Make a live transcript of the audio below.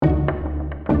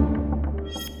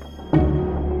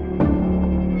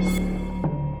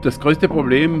Das größte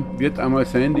Problem wird einmal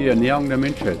sein die Ernährung der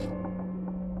Menschheit.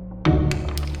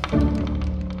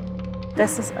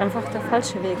 Das ist einfach der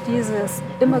falsche Weg. Dieses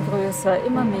immer größer,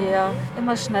 immer mehr,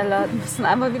 immer schneller. Wir müssen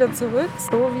einmal wieder zurück,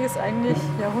 so wie es eigentlich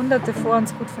Jahrhunderte vor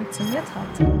uns gut funktioniert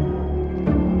hat.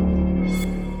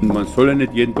 Man soll ja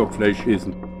nicht jeden Tag Fleisch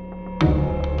essen.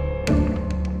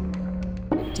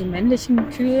 Die männlichen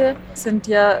Kühe sind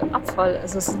ja Abfall,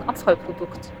 also es ist ein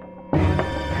Abfallprodukt.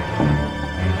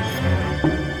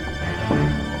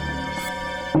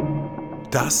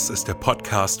 Das ist der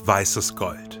Podcast Weißes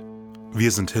Gold.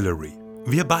 Wir sind Hillary.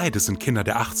 Wir beide sind Kinder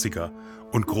der 80er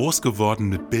und groß geworden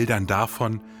mit Bildern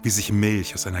davon, wie sich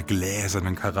Milch aus einer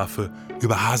gläsernen Karaffe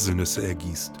über Haselnüsse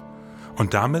ergießt.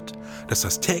 Und damit, dass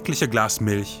das tägliche Glas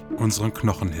Milch unseren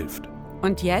Knochen hilft.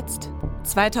 Und jetzt,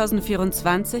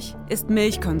 2024, ist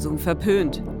Milchkonsum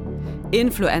verpönt.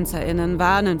 InfluencerInnen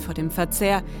warnen vor dem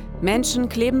Verzehr, Menschen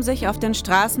kleben sich auf den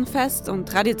Straßen fest und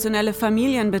traditionelle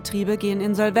Familienbetriebe gehen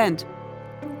insolvent.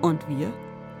 Und wir?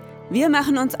 Wir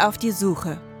machen uns auf die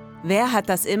Suche. Wer hat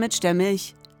das Image der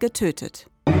Milch getötet?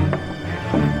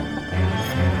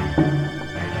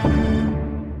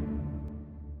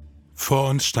 Vor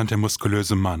uns stand der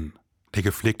muskulöse Mann, der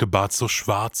gepflegte Bart so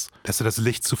schwarz, dass er das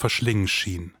Licht zu verschlingen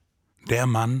schien. Der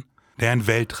Mann, der ein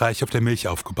Weltreich auf der Milch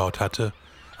aufgebaut hatte,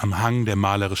 am Hang der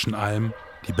malerischen Alm,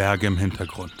 die Berge im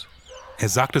Hintergrund. Er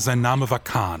sagte, sein Name war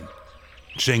Khan,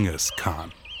 Genghis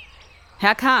Khan.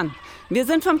 Herr Khan, wir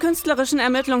sind vom künstlerischen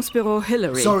Ermittlungsbüro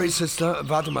Hillary. Sorry, Sister,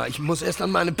 warte mal, ich muss erst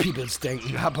an meine Peoples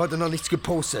denken. Hab heute noch nichts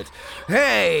gepostet.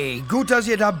 Hey, gut, dass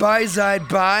ihr dabei seid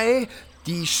bei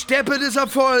Die Steppe des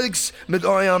Erfolgs mit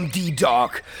eurem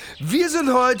D-Dog. Wir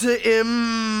sind heute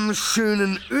im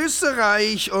schönen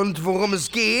Österreich und worum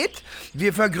es geht?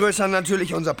 Wir vergrößern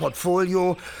natürlich unser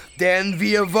Portfolio, denn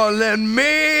wir wollen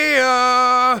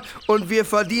mehr und wir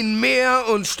verdienen mehr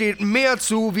und steht mehr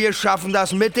zu. Wir schaffen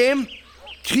das mit dem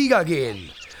Kriegergehen.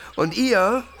 Und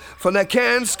ihr von der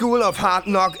Cairn School of Hard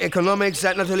Knock Economics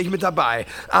seid natürlich mit dabei.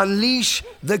 Unleash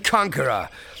the Conqueror.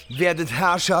 Werdet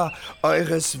Herrscher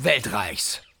eures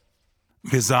Weltreichs.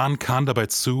 Wir sahen Khan dabei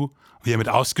zu, wie er mit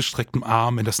ausgestrecktem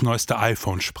Arm in das neueste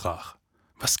iPhone sprach.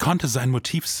 Was konnte sein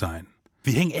Motiv sein?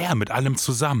 Wie hing er mit allem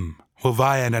zusammen? Wo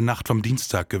war er in der Nacht vom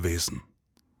Dienstag gewesen?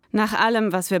 Nach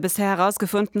allem, was wir bisher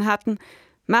herausgefunden hatten,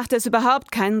 machte es überhaupt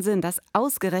keinen Sinn, dass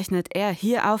ausgerechnet er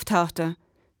hier auftauchte.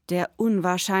 Der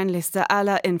unwahrscheinlichste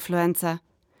aller Influencer.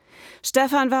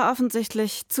 Stefan war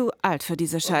offensichtlich zu alt für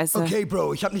diese Scheiße. Okay,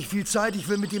 Bro, ich hab nicht viel Zeit. Ich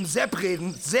will mit dem Sepp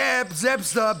reden.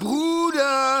 Seppster,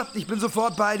 Bruder! Ich bin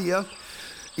sofort bei dir.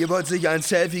 Ihr wollt sicher ein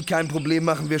Selfie, kein Problem,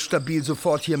 machen wir stabil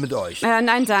sofort hier mit euch.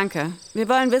 Nein, danke. Wir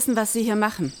wollen wissen, was Sie hier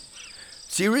machen.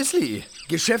 Seriously?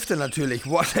 Geschäfte natürlich.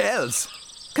 What else?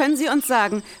 Können Sie uns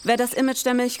sagen, wer das Image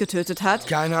der Milch getötet hat?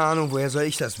 Keine Ahnung, woher soll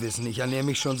ich das wissen? Ich ernähre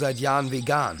mich schon seit Jahren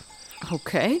vegan.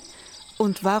 Okay.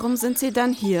 Und warum sind Sie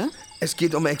dann hier? Es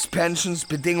geht um Expansions,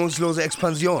 bedingungslose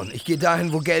Expansion. Ich gehe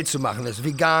dahin, wo Geld zu machen ist.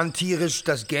 Vegan, tierisch,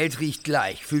 das Geld riecht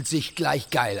gleich, fühlt sich gleich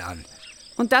geil an.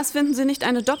 Und das finden Sie nicht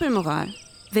eine Doppelmoral?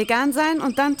 Vegan sein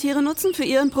und dann Tiere nutzen für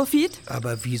Ihren Profit?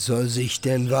 Aber wie soll sich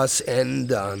denn was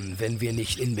ändern, wenn wir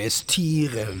nicht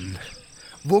investieren?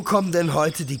 Wo kommen denn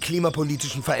heute die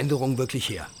klimapolitischen Veränderungen wirklich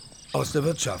her? Aus der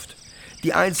Wirtschaft.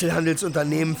 Die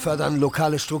Einzelhandelsunternehmen fördern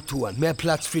lokale Strukturen, mehr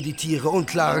Platz für die Tiere und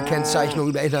klare Kennzeichnung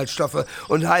über Inhaltsstoffe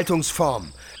und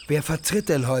Haltungsformen. Wer vertritt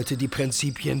denn heute die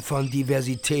Prinzipien von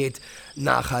Diversität,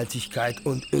 Nachhaltigkeit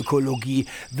und Ökologie,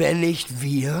 wenn nicht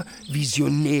wir,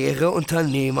 visionäre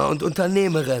Unternehmer und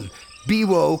Unternehmerinnen? Be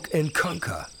woke and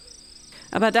conquer.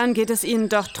 Aber dann geht es Ihnen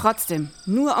doch trotzdem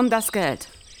nur um das Geld.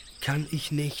 Kann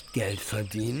ich nicht Geld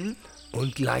verdienen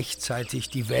und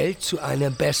gleichzeitig die Welt zu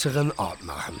einem besseren Ort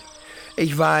machen?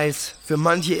 Ich weiß, für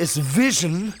manche ist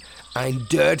Vision ein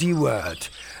dirty word,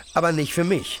 aber nicht für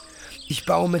mich. Ich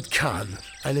baue mit Khan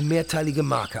eine mehrteilige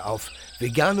Marke auf.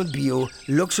 Vegan und Bio,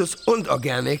 Luxus und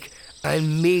Organic.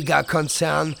 Ein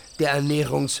Megakonzern, der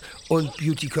Ernährungs- und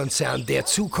Beauty-Konzern der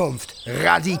Zukunft.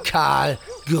 Radikal,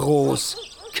 groß,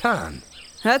 Khan.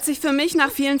 Hört sich für mich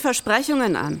nach vielen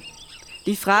Versprechungen an.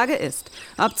 Die Frage ist,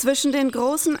 ob zwischen den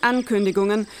großen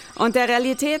Ankündigungen und der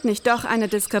Realität nicht doch eine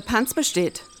Diskrepanz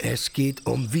besteht. Es geht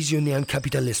um visionären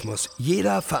Kapitalismus.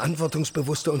 Jeder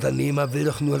verantwortungsbewusste Unternehmer will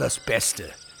doch nur das Beste.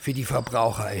 Für die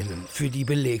VerbraucherInnen, für die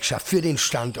Belegschaft, für den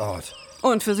Standort.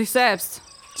 Und für sich selbst.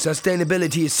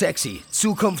 Sustainability ist sexy.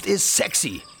 Zukunft ist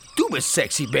sexy. Du bist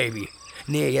sexy, Baby.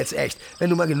 Nee, jetzt echt.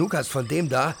 Wenn du mal genug hast von dem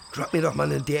da, drop mir doch mal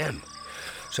eine DM.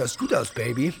 Schaust gut aus,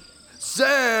 Baby.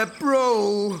 Sepp,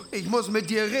 Bro, ich muss mit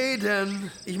dir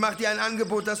reden. Ich mach dir ein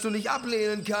Angebot, das du nicht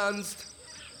ablehnen kannst.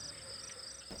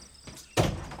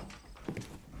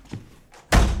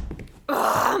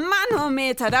 Oh,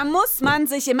 Manometer, da muss man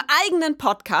sich im eigenen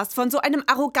Podcast von so einem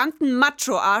arroganten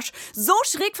Macho-Arsch so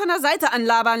schräg von der Seite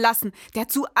anlabern lassen, der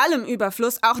zu allem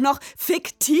Überfluss auch noch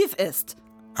fiktiv ist.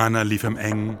 Anna lief im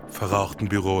engen, verrauchten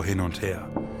Büro hin und her.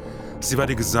 Sie war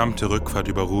die gesamte Rückfahrt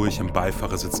über ruhig im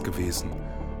Beifahrersitz gewesen.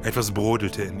 Etwas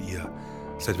brodelte in ihr,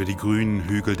 seit wir die grünen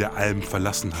Hügel der Alpen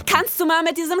verlassen hatten. Kannst du mal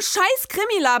mit diesem scheiß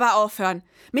Krimilaber aufhören?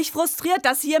 Mich frustriert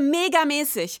das hier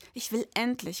megamäßig. Ich will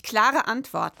endlich klare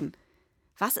Antworten.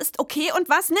 Was ist okay und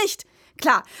was nicht?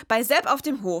 Klar, bei Sepp auf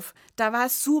dem Hof, da war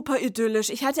es super idyllisch.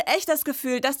 Ich hatte echt das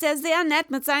Gefühl, dass der sehr nett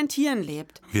mit seinen Tieren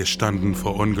lebt. Wir standen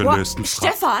vor ungelösten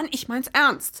Fragen. Stefan, ich mein's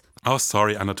ernst. Oh,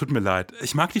 sorry, Anna, tut mir leid.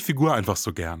 Ich mag die Figur einfach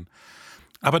so gern.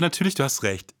 Aber natürlich, du hast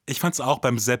recht. Ich fand's auch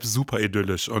beim Sepp super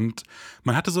idyllisch und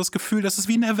man hatte so das Gefühl, das ist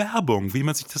wie eine Werbung, wie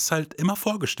man sich das halt immer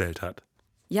vorgestellt hat.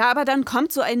 Ja, aber dann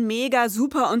kommt so ein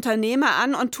Mega-Super-Unternehmer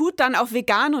an und tut dann auf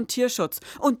Vegan und Tierschutz.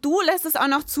 Und du lässt es auch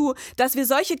noch zu, dass wir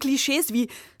solche Klischees wie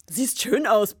 "Siehst schön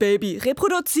aus, Baby"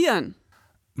 reproduzieren.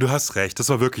 Du hast recht, das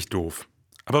war wirklich doof.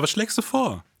 Aber was schlägst du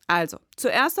vor? Also,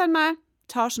 zuerst einmal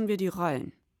tauschen wir die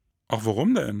Rollen. Auch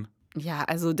warum denn? Ja,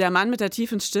 also der Mann mit der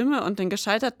tiefen Stimme und den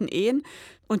gescheiterten Ehen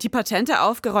und die patente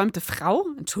aufgeräumte Frau?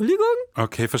 Entschuldigung?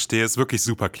 Okay, verstehe, ist wirklich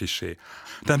super Klischee.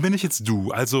 Dann bin ich jetzt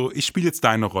du, also ich spiele jetzt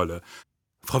deine Rolle.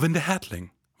 Frau Winde-Hertling,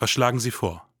 was schlagen Sie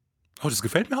vor? Oh, das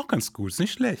gefällt mir auch ganz gut, ist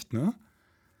nicht schlecht, ne?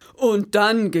 Und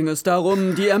dann ging es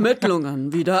darum, die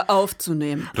Ermittlungen wieder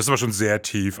aufzunehmen. Das ist aber schon sehr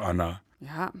tief, Anna.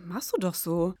 Ja, machst du doch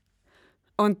so.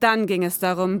 Und dann ging es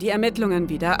darum, die Ermittlungen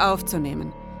wieder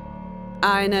aufzunehmen.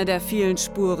 Eine der vielen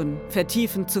Spuren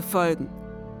vertiefend zu folgen.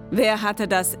 Wer hatte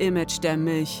das Image der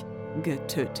Milch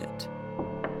getötet?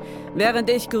 Während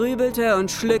ich grübelte und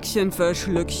Schlückchen für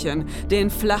Schlückchen den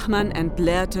Flachmann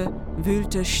entleerte,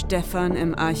 wühlte Stefan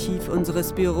im Archiv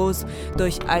unseres Büros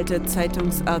durch alte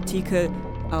Zeitungsartikel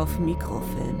auf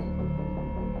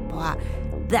Mikrofilm. Boah,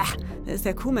 da ist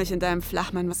der Kuhmilch in deinem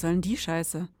Flachmann. Was soll denn die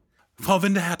Scheiße? Frau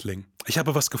Winde-Hertling, ich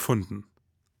habe was gefunden.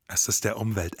 Es ist der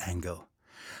Umweltengel.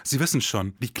 Sie wissen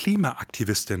schon, die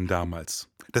Klimaaktivistinnen damals.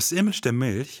 Das Image der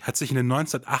Milch hat sich in den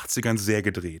 1980ern sehr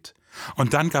gedreht.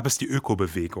 Und dann gab es die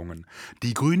Ökobewegungen.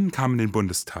 Die Grünen kamen in den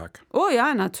Bundestag. Oh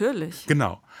ja, natürlich.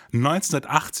 Genau.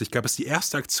 1980 gab es die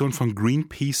erste Aktion von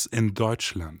Greenpeace in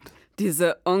Deutschland.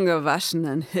 Diese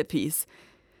ungewaschenen Hippies.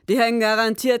 Die hängen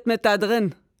garantiert mit da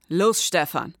drin. Los,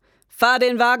 Stefan, fahr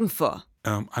den Wagen vor.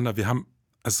 Anna, wir haben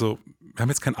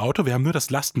jetzt kein Auto, wir haben nur das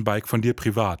Lastenbike von dir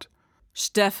privat.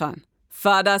 Stefan,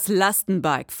 fahr das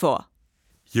Lastenbike vor.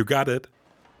 You got it.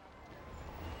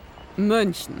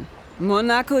 München,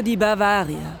 Monaco di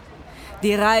Bavaria.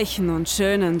 Die Reichen und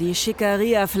Schönen, die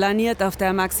Schickeria flaniert auf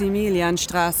der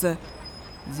Maximilianstraße.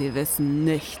 Sie wissen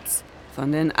nichts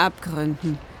von den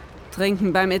Abgründen,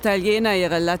 trinken beim Italiener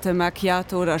ihre Latte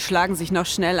Macchiato oder schlagen sich noch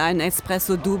schnell einen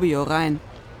Espresso Dubio rein.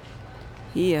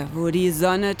 Hier, wo die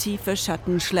Sonne tiefe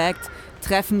Schatten schlägt,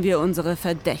 treffen wir unsere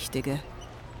Verdächtige.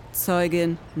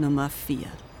 Zeugin Nummer 4.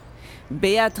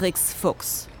 Beatrix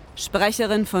Fuchs,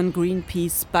 Sprecherin von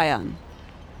Greenpeace Bayern.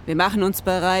 Wir machen uns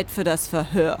bereit für das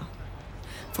Verhör.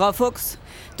 Frau Fuchs,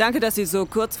 danke, dass Sie so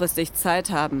kurzfristig Zeit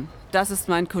haben. Das ist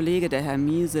mein Kollege, der Herr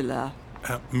Mießeler.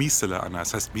 Mießeler, Anna,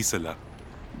 es heißt Mießeler.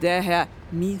 Der Herr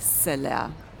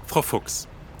Mießeler. Frau Fuchs,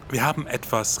 wir haben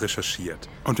etwas recherchiert.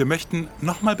 Und wir möchten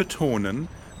nochmal betonen,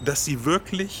 dass Sie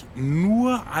wirklich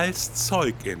nur als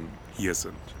Zeugin hier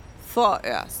sind.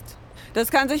 Vorerst. Das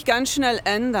kann sich ganz schnell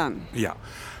ändern. Ja.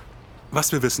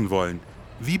 Was wir wissen wollen,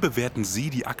 wie bewerten Sie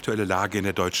die aktuelle Lage in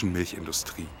der deutschen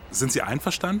Milchindustrie? Sind Sie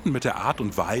einverstanden mit der Art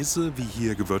und Weise, wie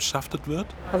hier gewirtschaftet wird?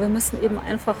 Aber wir müssen eben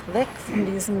einfach weg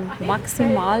von diesem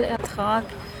Maximalertrag.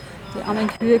 Die armen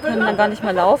Kühe können dann gar nicht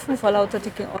mehr laufen vor lauter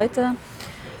dicke Euter,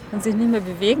 können sich nicht mehr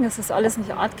bewegen. Es ist alles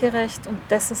nicht artgerecht und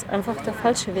das ist einfach der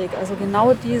falsche Weg. Also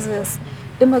genau dieses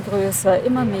immer größer,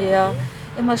 immer mehr,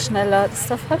 immer schneller, das ist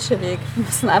der falsche Weg. Wir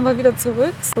müssen einmal wieder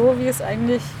zurück, so wie es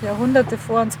eigentlich Jahrhunderte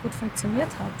vor uns gut funktioniert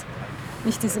hat.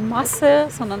 Nicht diese Masse,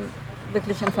 sondern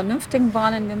wirklich in vernünftigen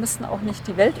Bahnen. Wir müssen auch nicht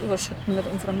die Welt überschütten mit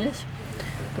unserer Milch.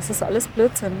 Das ist alles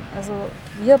Blödsinn. Also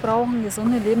wir brauchen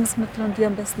gesunde Lebensmittel und die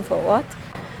am besten vor Ort,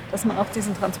 dass man auch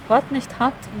diesen Transport nicht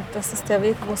hat. Und das ist der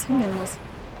Weg, wo es hingehen muss.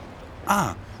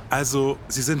 Ah, also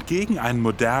Sie sind gegen einen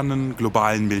modernen,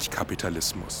 globalen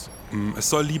Milchkapitalismus. Es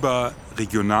soll lieber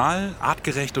regional,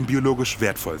 artgerecht und biologisch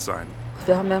wertvoll sein.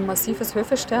 Wir haben ja ein massives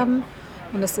Höfesterben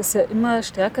und es ist ja immer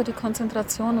stärker, die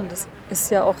Konzentration. Und das ist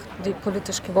ja auch die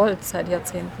politisch gewollt seit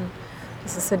Jahrzehnten.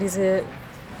 Das ist ja diese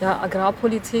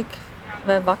Agrarpolitik,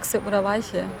 wachse oder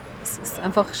weiche. Das ist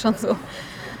einfach schon so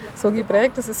so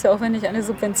geprägt. Das ist ja auch, wenn ich eine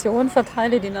Subvention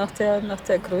verteile, die nach der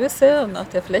Größe und nach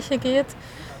der Fläche geht.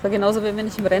 Genauso wie wenn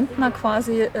ich dem Rentner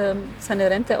quasi seine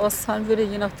Rente auszahlen würde,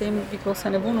 je nachdem, wie groß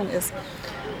seine Wohnung ist.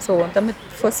 So, und damit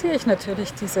forciere ich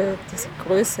natürlich diese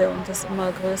Größe und das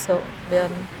immer größer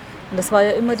werden. Und das war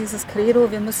ja immer dieses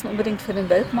Credo, wir müssen unbedingt für den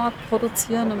Weltmarkt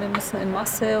produzieren und wir müssen in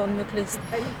Masse und möglichst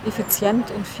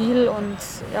effizient und viel und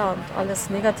ja, und alles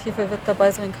Negative wird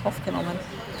dabei so in Kauf genommen.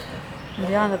 Und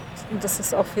ja, und das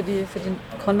ist auch für die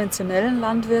konventionellen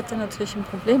Landwirte natürlich ein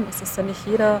Problem. Es ist ja nicht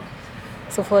jeder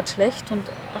sofort schlecht und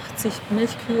 80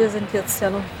 Milchkühe sind jetzt ja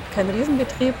noch kein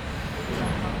Riesenbetrieb.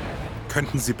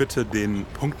 Könnten Sie bitte den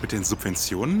Punkt mit den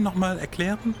Subventionen nochmal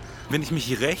erklären? Wenn ich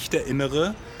mich recht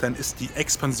erinnere, dann ist die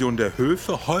Expansion der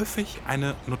Höfe häufig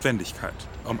eine Notwendigkeit,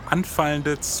 um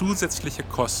anfallende zusätzliche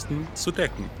Kosten zu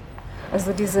decken.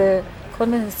 Also diese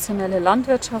konventionelle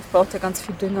Landwirtschaft braucht ja ganz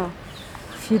viel Dünger.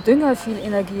 Viel Dünger, viel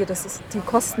Energie. Die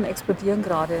Kosten explodieren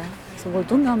gerade. Sowohl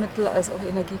Düngermittel als auch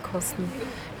Energiekosten.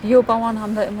 Biobauern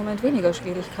haben da im Moment weniger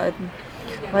Schwierigkeiten,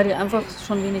 weil die einfach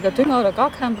schon weniger Dünger oder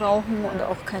gar keinen brauchen und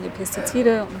auch keine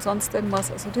Pestizide und sonst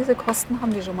irgendwas. Also diese Kosten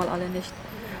haben die schon mal alle nicht.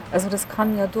 Also das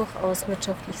kann ja durchaus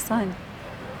wirtschaftlich sein.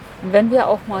 Und wenn wir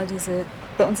auch mal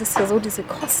bei uns ist ja so, diese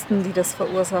Kosten, die das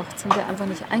verursacht, sind ja einfach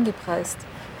nicht eingepreist.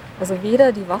 Also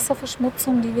weder die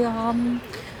Wasserverschmutzung, die wir haben,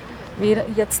 weder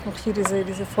jetzt noch hier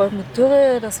diese Folgen mit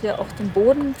Dürre, dass wir auch den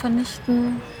Boden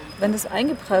vernichten. Wenn das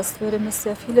eingepreist würde, müsste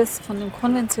ja vieles von dem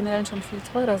Konventionellen schon viel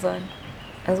teurer sein.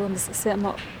 Also und es ist ja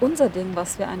immer unser Ding,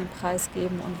 was wir einen Preis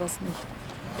geben und was nicht.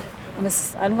 Und es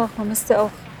ist einfach,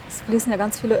 es fließen ja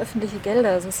ganz viele öffentliche Gelder,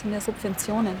 also es sind ja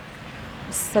Subventionen.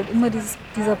 Es ist halt immer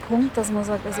dieser Punkt, dass man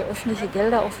sagt, also öffentliche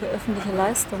Gelder auch für öffentliche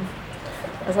Leistung.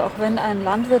 Also auch wenn ein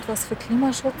Landwirt was für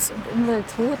Klimaschutz und Umwelt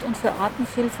tut und für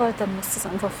Artenvielfalt, dann muss das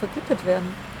einfach vergütet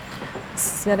werden.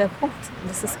 Das ist ja der Punkt.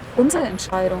 Das ist unsere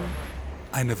Entscheidung.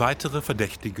 Eine weitere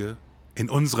Verdächtige in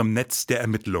unserem Netz der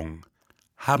Ermittlungen.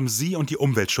 Haben Sie und die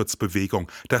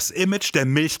Umweltschutzbewegung das Image der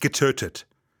Milch getötet?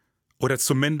 Oder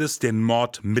zumindest den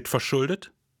Mord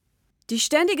mitverschuldet? Die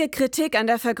ständige Kritik an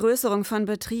der Vergrößerung von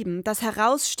Betrieben, das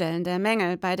Herausstellen der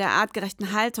Mängel bei der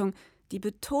artgerechten Haltung, die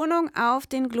Betonung auf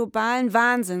den globalen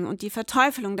Wahnsinn und die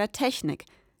Verteufelung der Technik.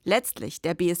 Letztlich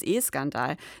der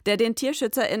BSE-Skandal, der den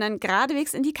TierschützerInnen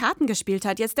geradewegs in die Karten gespielt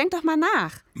hat. Jetzt denk doch mal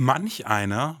nach. Manch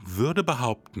einer würde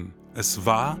behaupten, es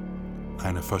war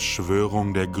eine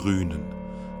Verschwörung der Grünen.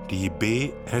 Die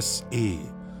BSE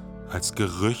als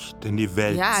Gerücht in die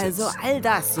Welt Ja, setzt. also all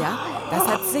das, ja, das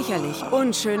hat sicherlich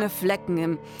unschöne Flecken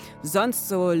im sonst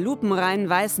so lupenreinen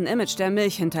weißen Image der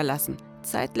Milch hinterlassen.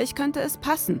 Zeitlich könnte es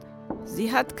passen.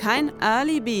 Sie hat kein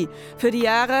Alibi für die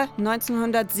Jahre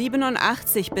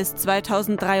 1987 bis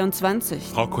 2023.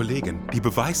 Frau Kollegin, die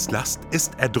Beweislast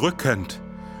ist erdrückend.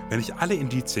 Wenn ich alle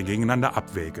Indizien gegeneinander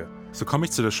abwäge, so komme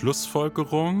ich zu der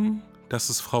Schlussfolgerung, dass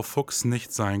es Frau Fuchs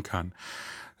nicht sein kann.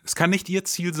 Es kann nicht ihr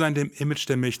Ziel sein, dem Image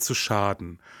der Milch zu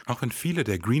schaden. Auch wenn viele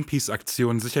der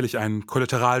Greenpeace-Aktionen sicherlich einen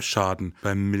Kollateralschaden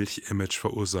beim Milch-Image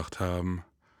verursacht haben.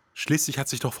 Schließlich hat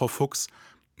sich doch Frau Fuchs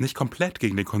nicht komplett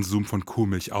gegen den Konsum von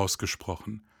Kuhmilch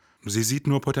ausgesprochen. Sie sieht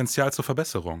nur Potenzial zur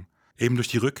Verbesserung. Eben durch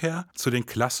die Rückkehr zu den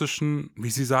klassischen, wie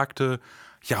sie sagte,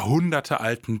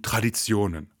 jahrhundertealten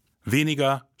Traditionen.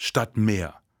 Weniger statt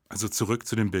mehr. Also zurück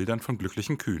zu den Bildern von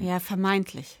glücklichen Kühen. Ja,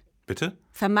 vermeintlich. Bitte?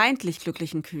 Vermeintlich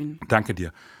glücklichen Kühen. Danke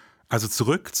dir. Also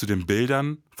zurück zu den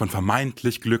Bildern von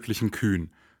vermeintlich glücklichen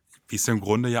Kühen. Wie es im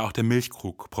Grunde ja auch der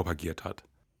Milchkrug propagiert hat.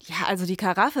 Ja, also die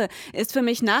Karaffe ist für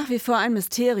mich nach wie vor ein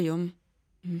Mysterium.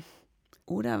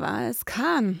 Oder war es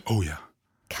Kahn? Oh ja.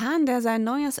 Kahn, der sein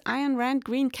neues Ayn Rand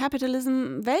Green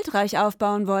Capitalism Weltreich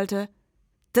aufbauen wollte.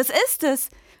 Das ist es.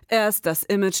 Erst das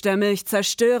Image der Milch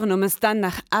zerstören, um es dann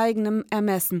nach eigenem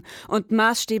Ermessen und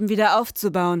Maßstäben wieder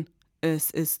aufzubauen.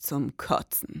 Es ist zum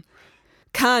Kotzen.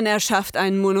 Kahn erschafft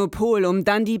ein Monopol, um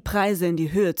dann die Preise in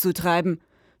die Höhe zu treiben.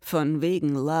 Von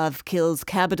wegen Love kills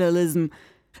Capitalism.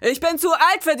 Ich bin zu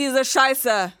alt für diese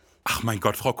Scheiße! Ach mein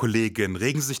Gott, Frau Kollegin,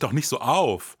 regen Sie sich doch nicht so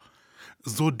auf.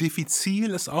 So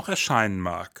diffizil es auch erscheinen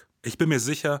mag. Ich bin mir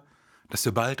sicher, dass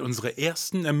wir bald unsere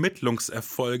ersten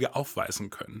Ermittlungserfolge aufweisen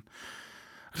können.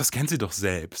 Das kennen Sie doch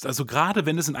selbst. Also gerade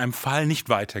wenn es in einem Fall nicht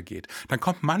weitergeht, dann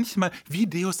kommt manchmal wie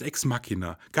Deus ex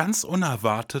machina, ganz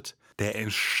unerwartet, der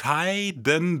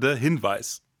entscheidende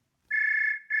Hinweis.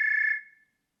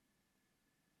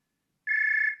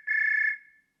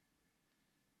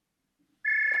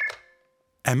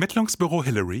 Ermittlungsbüro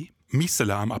Hillary,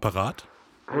 Mießeler am Apparat.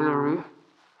 Hillary,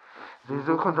 Sie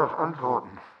suchen doch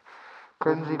Antworten.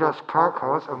 Kennen Sie das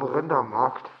Parkhaus am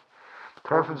Rindermarkt?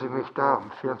 Treffen Sie mich da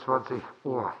um 24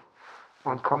 Uhr.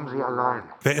 Und kommen Sie allein.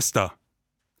 Wer ist da?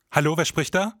 Hallo, wer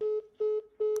spricht da?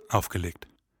 Aufgelegt.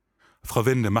 Frau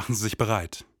Winde, machen Sie sich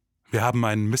bereit. Wir haben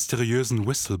einen mysteriösen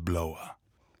Whistleblower.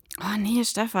 Oh nee,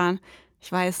 Stefan,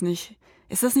 ich weiß nicht.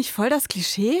 Ist das nicht voll das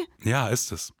Klischee? Ja,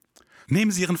 ist es.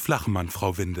 Nehmen Sie Ihren Flachmann,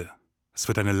 Frau Winde. Es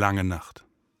wird eine lange Nacht.